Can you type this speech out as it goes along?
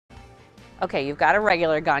Okay, you've got a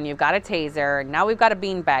regular gun, you've got a taser, now we've got a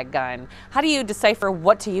beanbag gun. How do you decipher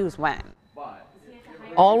what to use when?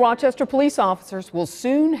 All Rochester police officers will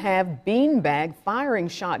soon have beanbag firing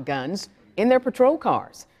shotguns in their patrol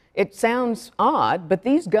cars. It sounds odd, but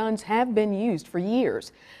these guns have been used for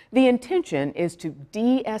years. The intention is to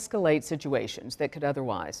de-escalate situations that could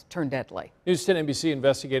otherwise turn deadly. News 10 NBC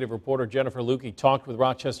investigative reporter Jennifer Lukey talked with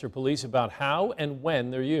Rochester Police about how and when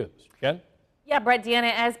they're used. Jen? Yeah, Brett,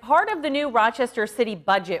 Deanna, as part of the new Rochester City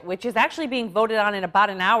budget, which is actually being voted on in about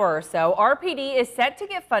an hour or so, RPD is set to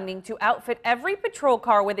get funding to outfit every patrol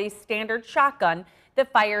car with a standard shotgun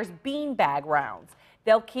that fires beanbag rounds.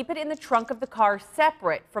 They'll keep it in the trunk of the car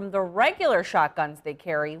separate from the regular shotguns they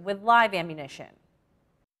carry with live ammunition.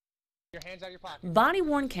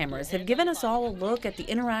 Body-worn cameras have given us all a look at the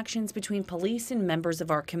interactions between police and members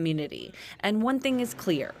of our community. And one thing is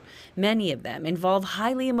clear. Many of them involve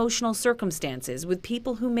highly emotional circumstances with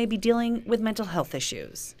people who may be dealing with mental health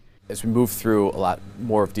issues. As we move through a lot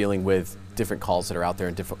more of dealing with different calls that are out there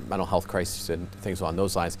and different mental health crises and things along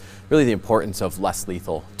those lines, really the importance of less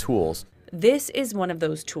lethal tools. This is one of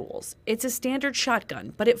those tools. It's a standard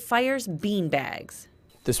shotgun, but it fires beanbags.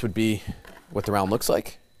 This would be what the round looks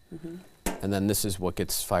like. And then this is what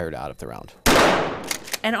gets fired out of the round.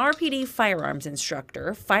 An RPD firearms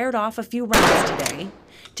instructor fired off a few rounds today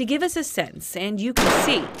to give us a sense, and you can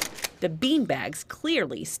see the beanbags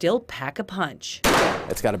clearly still pack a punch.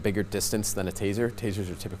 It's got a bigger distance than a taser.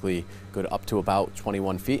 Tasers are typically good up to about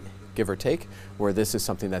 21 feet, give or take, where this is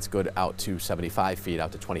something that's good out to 75 feet,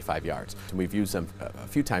 out to 25 yards. And we've used them a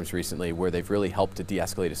few times recently where they've really helped to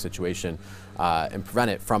de-escalate a situation and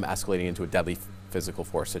prevent it from escalating into a deadly physical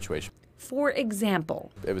force situation. For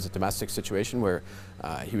example, it was a domestic situation where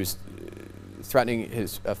he was threatening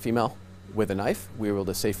his female with a knife. We were able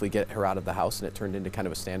to safely get her out of the house, and it turned into kind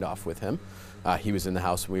of a standoff with him. He was in the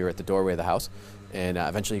house, we were at the doorway of the house, and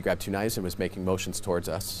eventually he grabbed two knives and was making motions towards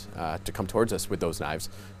us to come towards us with those knives.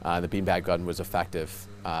 The beanbag gun was effective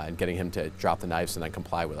in getting him to drop the knives and then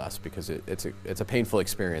comply with us, because it's a painful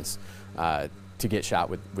experience to get shot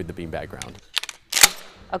with the beanbag round.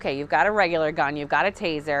 Okay, you've got a regular gun, you've got a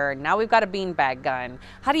taser, now we've got a beanbag gun.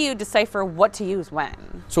 How do you decipher what to use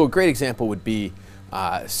when? So a great example would be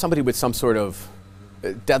somebody with some sort of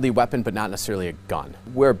deadly weapon, but not necessarily a gun.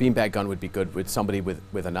 Where a beanbag gun would be good with somebody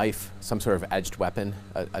with a knife, some sort of edged weapon,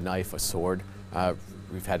 a knife, a sword.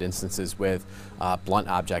 We've had instances with blunt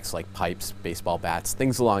objects like pipes, baseball bats,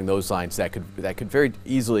 things along those lines that could very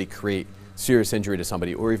easily create serious injury to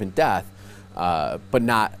somebody or even death. But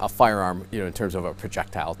not a firearm, in terms of a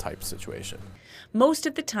projectile type situation. Most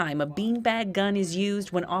of the time, a beanbag gun is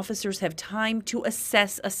used when officers have time to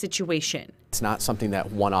assess a situation. It's not something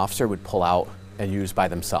that one officer would pull out and use by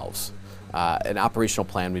themselves. An operational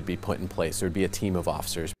plan would be put in place. There would be a team of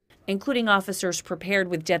officers, including officers prepared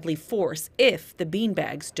with deadly force if the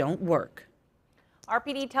beanbags don't work.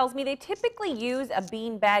 RPD tells me they typically use a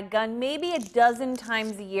beanbag gun maybe a dozen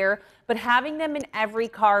times a year, but having them in every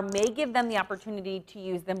car may give them the opportunity to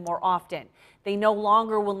use them more often. They no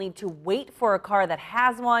longer will need to wait for a car that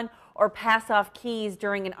has one or pass off keys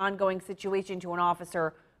during an ongoing situation to an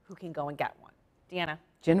officer who can go and get one. Deanna.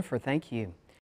 Jennifer, thank you.